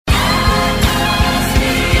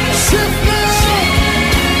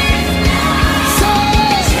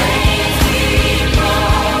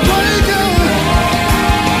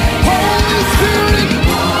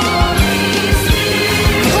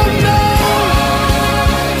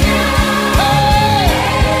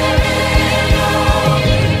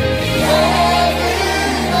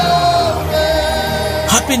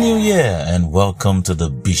Happy New Year and welcome to the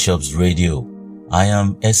Bishop's Radio. I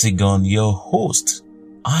am Esigon, your host.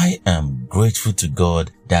 I am grateful to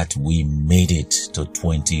God that we made it to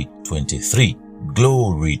 2023.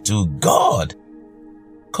 Glory to God.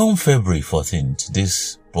 Come February 14th,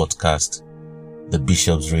 this broadcast, the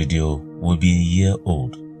Bishop's Radio, will be a year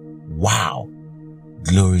old. Wow.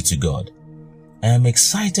 Glory to God. I am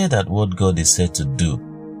excited at what God is set to do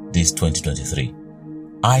this 2023.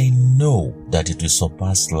 I know that it will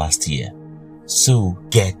surpass last year. So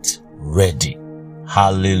get ready.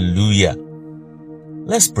 Hallelujah.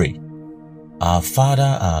 Let's pray. Our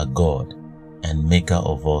Father, our God, and Maker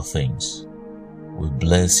of all things, we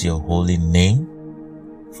bless your holy name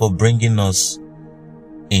for bringing us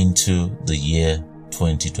into the year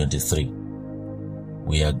 2023.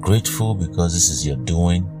 We are grateful because this is your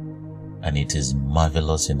doing and it is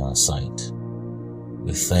marvelous in our sight.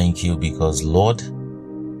 We thank you because, Lord,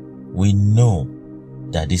 we know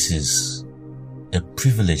that this is a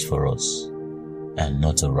privilege for us and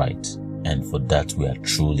not a right, and for that we are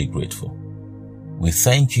truly grateful. We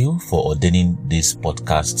thank you for ordaining this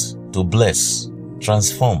podcast to bless,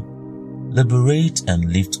 transform, liberate,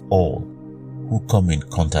 and lift all who come in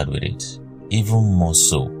contact with it, even more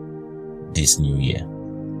so this new year.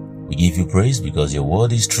 We give you praise because your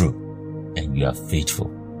word is true and you are faithful.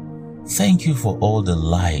 Thank you for all the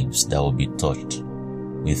lives that will be touched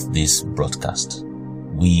with this broadcast.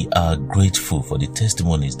 We are grateful for the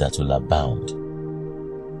testimonies that will abound.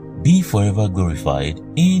 Be forever glorified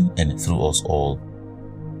in and through us all.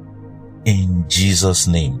 In Jesus'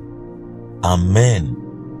 name. Amen.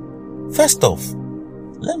 First off,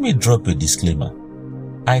 let me drop a disclaimer.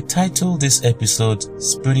 I titled this episode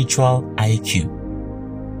Spiritual IQ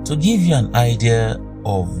to give you an idea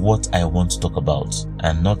of what I want to talk about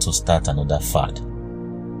and not to start another fad.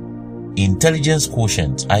 Intelligence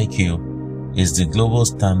quotient, IQ, is the global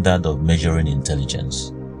standard of measuring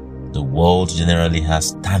intelligence. The world generally has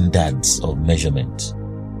standards of measurement,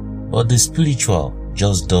 but the spiritual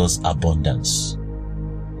just does abundance.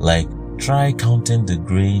 Like, try counting the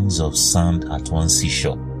grains of sand at one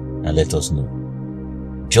seashore and let us know.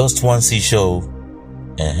 Just one seashore.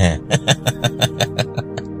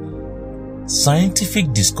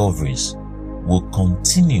 Scientific discoveries will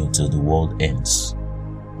continue till the world ends.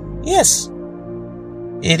 Yes,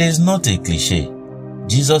 it is not a cliche.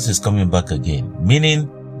 Jesus is coming back again, meaning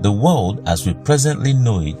the world as we presently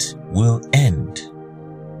know it will end.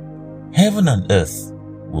 Heaven and earth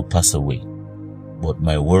will pass away, but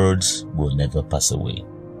my words will never pass away.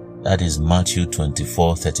 That is Matthew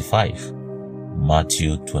 24:35.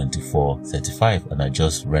 Matthew 24:35, and I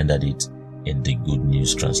just rendered it in the Good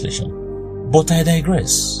News translation. But I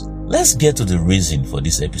digress. Let's get to the reason for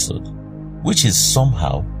this episode, which is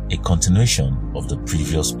somehow a continuation of the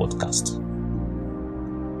previous podcast.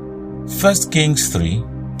 1 Kings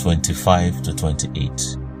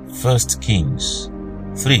 3:25-28. 1 Kings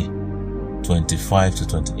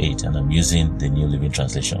 3:25-28, and I'm using the New Living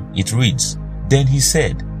Translation. It reads, "Then he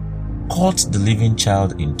said, cut the living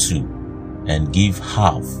child in two, and give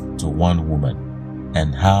half to one woman,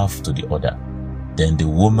 and half to the other. Then the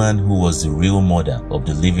woman who was the real mother of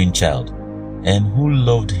the living child, and who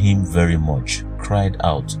loved him very much, cried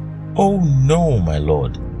out, 'Oh no, my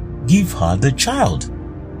Lord, give her the child.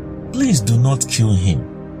 Please do not kill him.'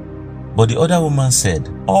 But the other woman said,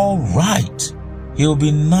 'All right, he will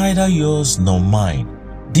be neither yours nor mine.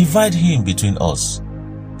 Divide him between us.'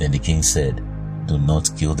 Then the king said, 'Do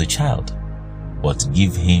not kill the child, but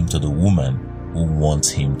give him to the woman who wants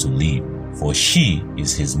him to live, for she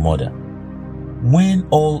is his mother.' When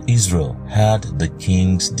all Israel heard the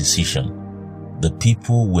king's decision, the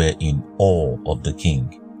people were in awe of the king,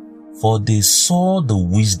 for they saw the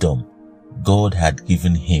wisdom God had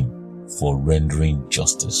given him for rendering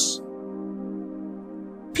justice.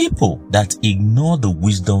 People that ignore the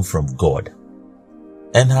wisdom from God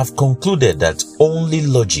and have concluded that only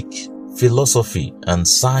logic, philosophy, and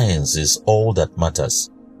science is all that matters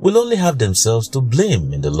will only have themselves to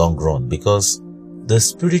blame in the long run, because the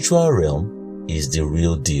spiritual realm is the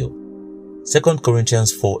real deal. 2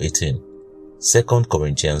 Corinthians 4:18. 2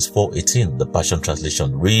 Corinthians 4:18, the Passion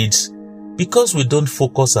Translation reads, "Because we don't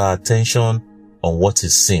focus our attention on what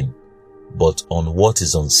is seen, but on what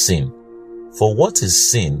is unseen. For what is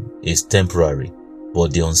seen is temporary,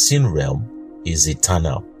 but the unseen realm is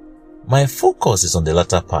eternal." My focus is on the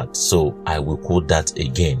latter part, so I will quote that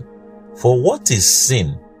again. For what is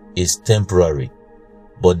seen is temporary,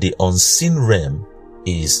 but the unseen realm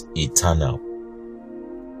is eternal.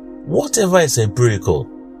 Whatever is empirical,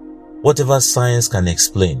 whatever science can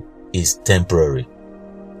explain, is temporary.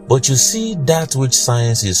 But you see, that which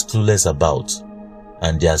science is clueless about,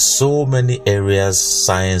 And there are so many areas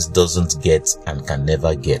science doesn't get and can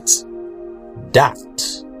never get. That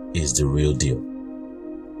is the real deal.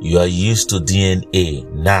 You are used to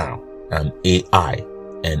DNA now and AI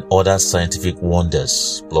and other scientific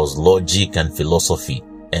wonders, plus logic and philosophy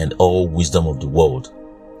and all wisdom of the world.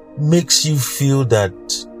 Makes you feel that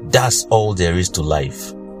that's all there is to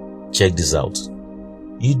life. Check this out.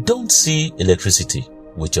 You don't see electricity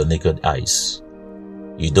with your naked eyes.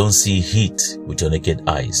 You don't see heat with your naked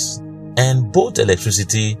eyes. And both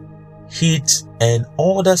electricity, heat, and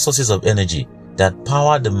other sources of energy that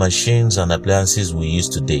power the machines and appliances we use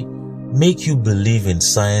today make you believe in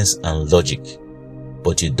science and logic,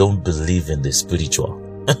 but you don't believe in the spiritual.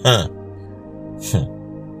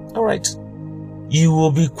 Alright. You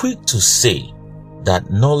will be quick to say that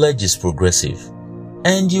knowledge is progressive,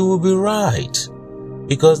 and you will be right,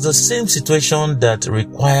 because the same situation that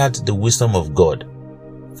required the wisdom of God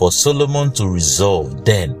for Solomon to resolve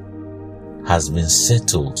then has been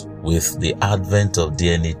settled with the advent of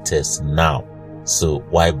DNA tests now. So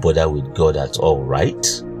why bother with God at all, right?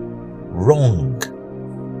 Wrong.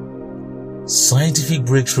 Scientific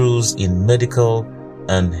breakthroughs in medical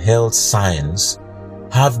and health science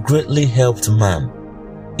have greatly helped man.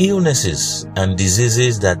 Illnesses and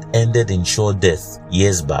diseases that ended in sure death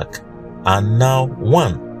years back are now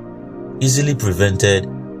 1. Easily prevented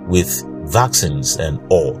with vaccines and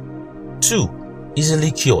all. 2.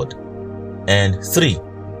 Easily cured. And 3.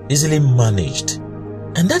 Easily managed.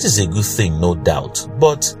 And that is a good thing, no doubt.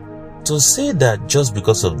 But to say that just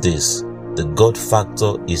because of this, the God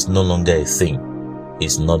factor is no longer a thing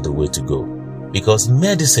is not the way to go. Because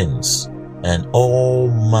medicines and all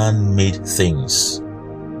man-made things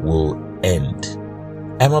will end.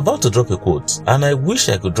 I'm about to drop a quote, and I wish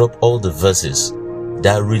I could drop all the verses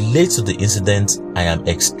that relate to the incident I am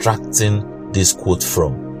extracting this quote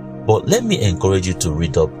from. But let me encourage you to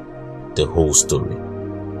read up the whole story.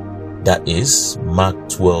 That is Mark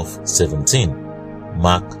 12:17.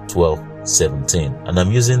 Mark 12:17. And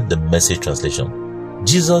I'm using the Message translation.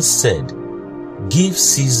 Jesus said, "Give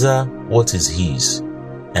Caesar what is his,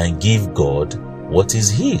 and give God what is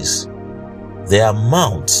his." Their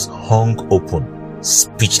mouths hung open,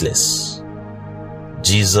 speechless.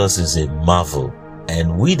 Jesus is a marvel,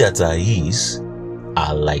 and we that are his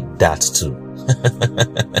are like that too.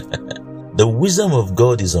 The wisdom of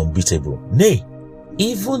God is unbeatable. Nay,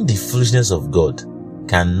 even the foolishness of God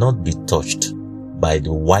cannot be touched by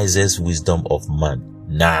the wisest wisdom of man.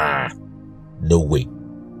 Nah, no way.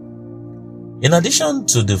 In addition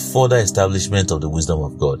to the further establishment of the wisdom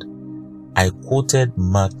of God, I quoted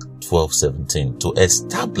Mark 12:17 to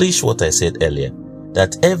establish what I said earlier,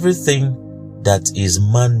 that everything that is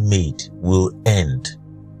man-made will end.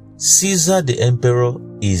 Caesar the emperor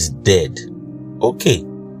is dead. Okay,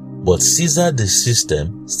 but Caesar the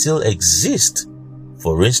system still exists.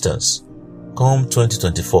 For instance, come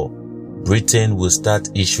 2024, Britain will start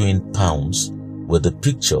issuing pounds with the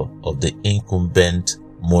picture of the incumbent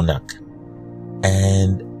monarch,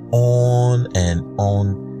 and on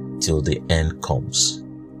till the end comes.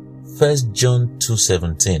 1 John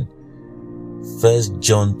 2:17. 1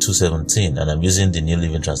 John 2:17, and I'm using the New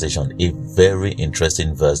Living Translation, a very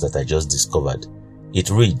interesting verse that I just discovered. It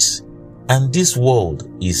reads, "And this world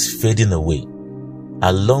is fading away,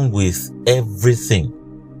 along with everything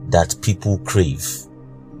that people crave.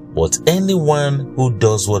 But anyone who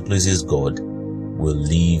does what pleases God will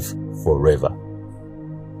live forever."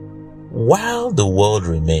 While the world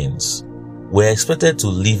remains, we're expected to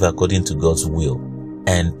live according to God's will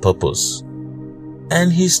and purpose.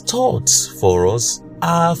 And his thoughts for us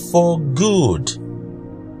are for good.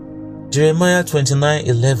 Jeremiah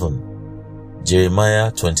 29:11.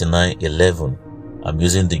 Jeremiah 29:11. I'm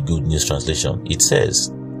using the Good News Translation. It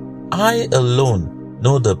says, "I alone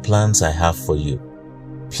know the plans I have for you.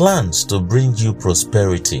 Plans to bring you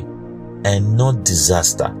prosperity and not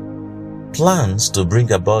disaster. Plans to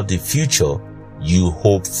bring about the future you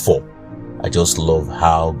hope for." I just love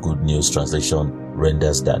how Good News Translation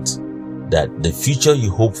renders that the future you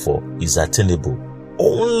hope for is attainable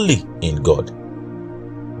only in God.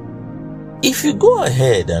 If you go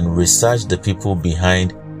ahead and research the people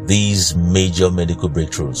behind these major medical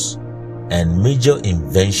breakthroughs and major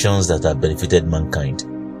inventions that have benefited mankind,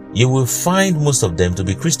 you will find most of them to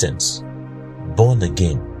be Christians, born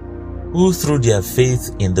again, who through their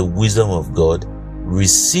faith in the wisdom of God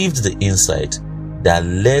received the insight that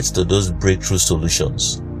led to those breakthrough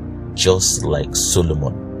solutions, just like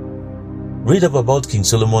Solomon. Read up about King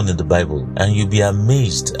Solomon in the Bible and you'll be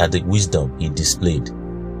amazed at the wisdom he displayed.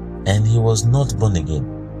 And he was not born again.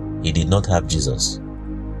 He did not have Jesus.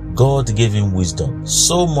 God gave him wisdom,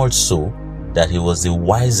 so much so that he was the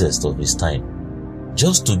wisest of his time,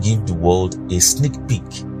 just to give the world a sneak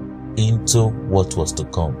peek into what was to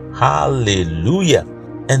come. Hallelujah!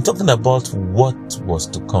 And talking about what was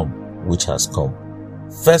to come, which has come.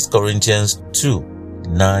 1 Corinthians 2,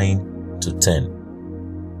 9 to 10.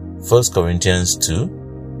 1 Corinthians 2,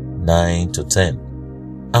 9 to 10.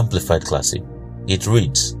 Amplified Classic. It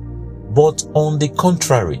reads, "But on the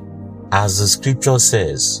contrary, as the scripture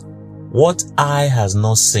says, what eye has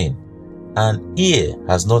not seen, and ear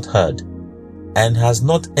has not heard, and has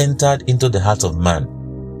not entered into the heart of man,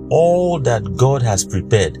 all that God has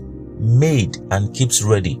prepared, made, and keeps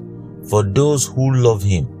ready for those who love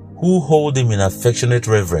him, who hold him in affectionate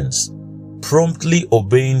reverence, promptly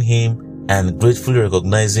obeying him and gratefully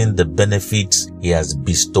recognizing the benefits he has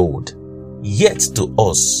bestowed. Yet to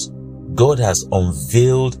us, God has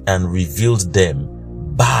unveiled and revealed them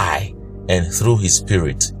by and through his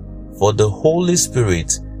Spirit. For the Holy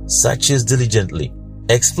Spirit searches diligently,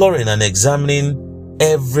 exploring and examining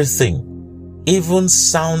everything, even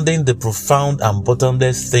sounding the profound and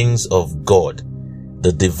bottomless things of God,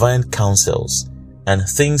 the divine counsels, and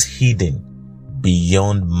things hidden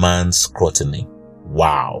beyond man's scrutiny."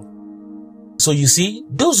 Wow. So you see,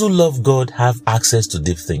 those who love God have access to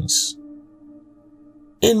deep things.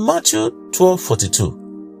 In Matthew 12:42,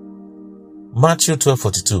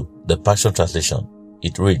 the Passion Translation,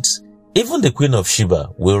 it reads, "Even the Queen of Sheba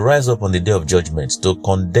will rise up on the day of judgment to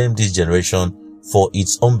condemn this generation for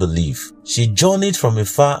its unbelief. She journeyed from a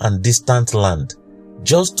far and distant land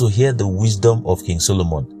just to hear the wisdom of King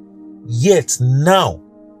Solomon. Yet now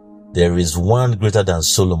there is one greater than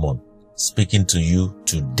Solomon speaking to you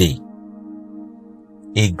today."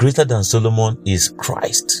 A greater than Solomon is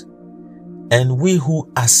Christ. And we who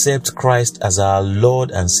accept Christ as our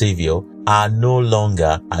Lord and Savior are no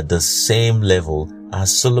longer at the same level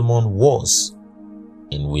as Solomon was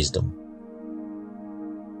in wisdom.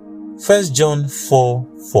 1 John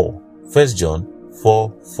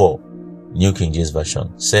 4:4, New King James Version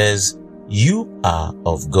says, "You are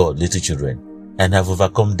of God, little children, and have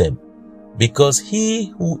overcome them, because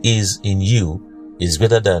he who is in you is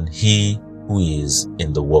greater than he who is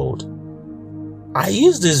in the world." I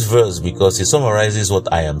use this verse because it summarizes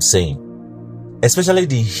what I am saying, especially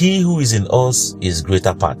the "he who is in us is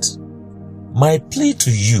greater" part. My plea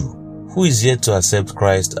to you, who is yet to accept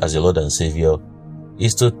Christ as your Lord and Savior,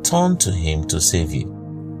 is to turn to him to save you.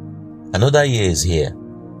 Another year is here.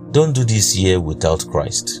 Don't do this year without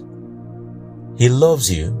Christ. He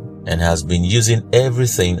loves you and has been using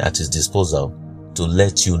everything at his disposal to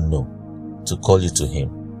let you know, to call you to him.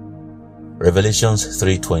 Revelations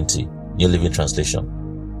 3:20, New Living Translation.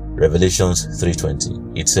 Revelations 3:20.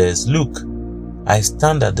 It says, "Look, I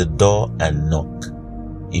stand at the door and knock.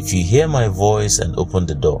 If you hear my voice and open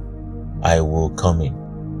the door, I will come in,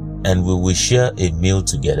 and we will share a meal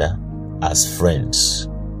together as friends."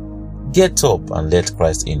 Get up and let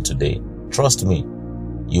Christ in today. Trust me,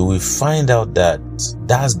 you will find out that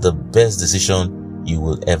that's the best decision you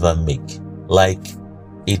will ever make. Like,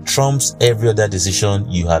 it trumps every other decision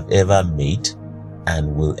you have ever made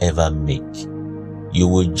and will ever make. You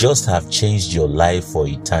will just have changed your life for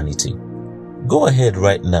eternity. Go ahead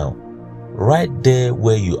right now, right there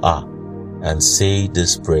where you are, and say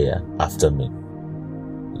this prayer after me.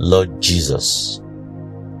 Lord Jesus,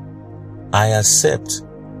 I accept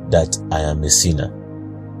that I am a sinner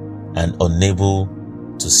and unable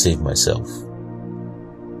to save myself.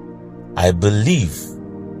 I believe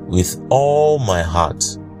with all my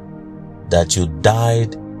heart that you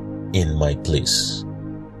died in my place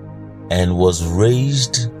and was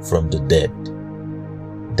raised from the dead,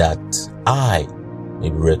 that I may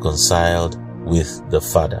be reconciled with the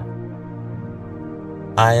Father.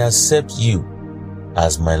 I accept you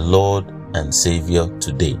as my Lord and Savior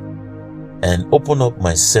today, and open up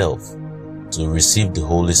myself to receive the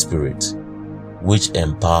Holy Spirit, which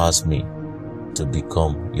empowers me to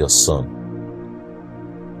become your son.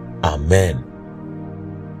 Amen.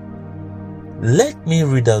 Let me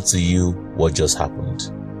read out to you what just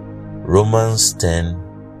happened. Romans 10,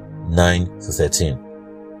 9 to 13.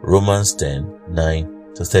 Romans 10, 9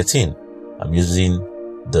 to 13. I'm using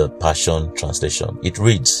the Passion Translation. It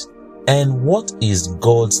reads, "And what is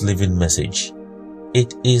God's living message?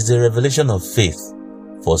 It is the revelation of faith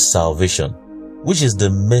for salvation, which is the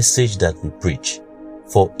message that we preach.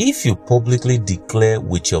 For if you publicly declare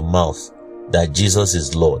with your mouth that Jesus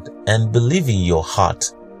is Lord and believe in your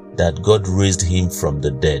heart that God raised him from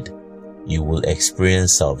the dead, you will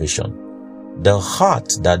experience salvation. The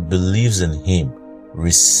heart that believes in him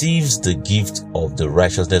receives the gift of the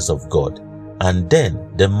righteousness of God, and then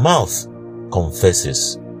the mouth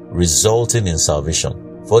confesses, resulting in salvation.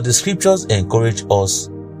 For the scriptures encourage us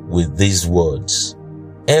with these words: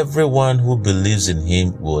 everyone who believes in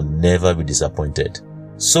him will never be disappointed.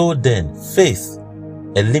 So then, faith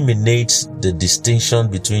eliminates the distinction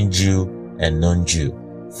between Jew and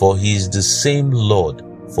non-Jew, for he is the same Lord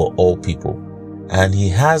for all people, and he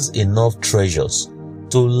has enough treasures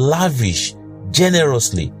to lavish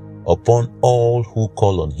generously upon all who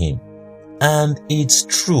call on him. And it's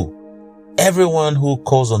true, everyone who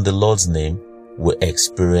calls on the Lord's name will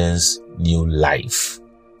experience new life.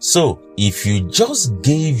 So, if you just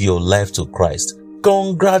gave your life to Christ,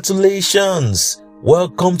 congratulations!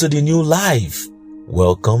 Welcome to the new life.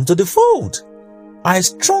 Welcome to the fold. I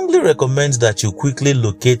strongly recommend that you quickly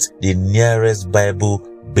locate the nearest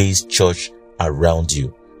Bible-based church around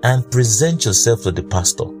you and present yourself to the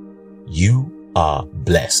pastor. You are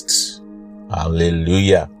blessed.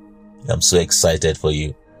 Hallelujah. I'm so excited for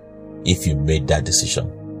you if you made that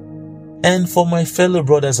decision. And for my fellow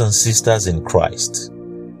brothers and sisters in Christ,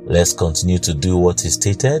 let's continue to do what is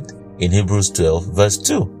stated in Hebrews 12 verse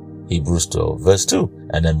 2. Hebrews 12 verse 2.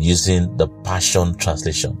 And I'm using the Passion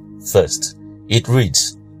Translation. First, it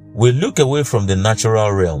reads, we look away from the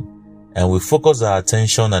natural realm and we focus our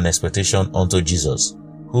attention and expectation onto Jesus,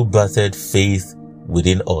 who birthed faith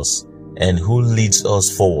within us and who leads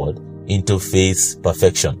us forward into faith's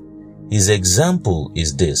perfection. His example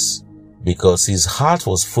is this: because his heart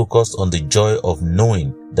was focused on the joy of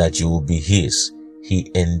knowing that you will be his,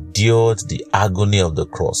 he endured the agony of the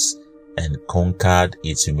cross and conquered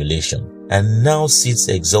its humiliation, and now sits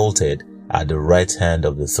exalted at the right hand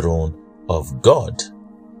of the throne of God.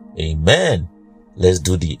 Amen. Let's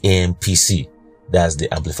do the AMPC. That's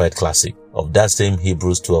the Amplified Classic of that same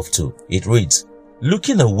Hebrews 12:2. It reads,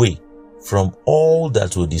 looking away from all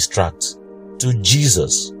that will distract to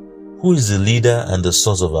Jesus, who is the leader and the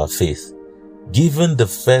source of our faith, given the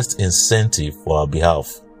first incentive for our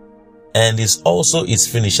behalf, and is also its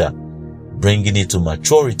finisher, bringing it to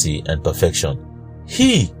maturity and perfection.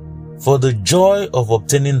 He, for the joy of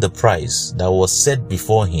obtaining the prize that was set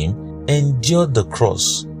before him, endured the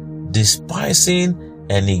cross, despising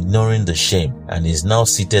and ignoring the shame, and is now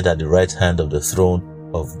seated at the right hand of the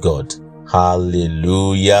throne of God.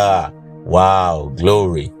 Hallelujah. Wow,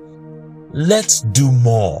 glory. Let's do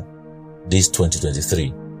more this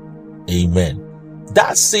 2023. Amen.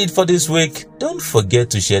 That's it for this week. Don't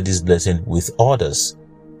forget to share this blessing with others.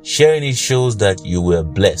 Sharing it shows that you were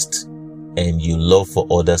blessed and you love for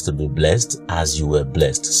others to be blessed as you were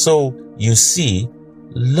blessed. So you see,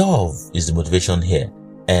 love is the motivation here,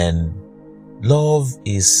 and love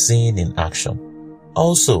is seen in action.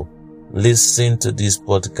 Also, listen to this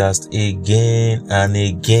podcast again and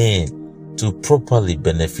again to properly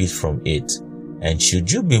benefit from it. And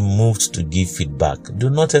should you be moved to give feedback, do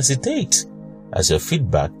not hesitate, as your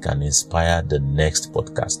feedback can inspire the next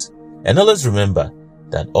podcast. And always remember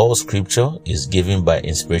that all scripture is given by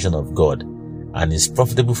inspiration of God and is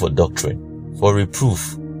profitable for doctrine, for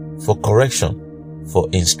reproof, for correction, for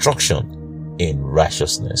instruction in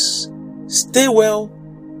righteousness. Stay well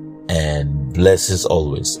and blessings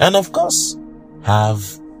always. And of course, have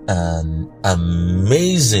an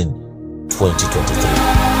amazing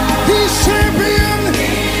 2023.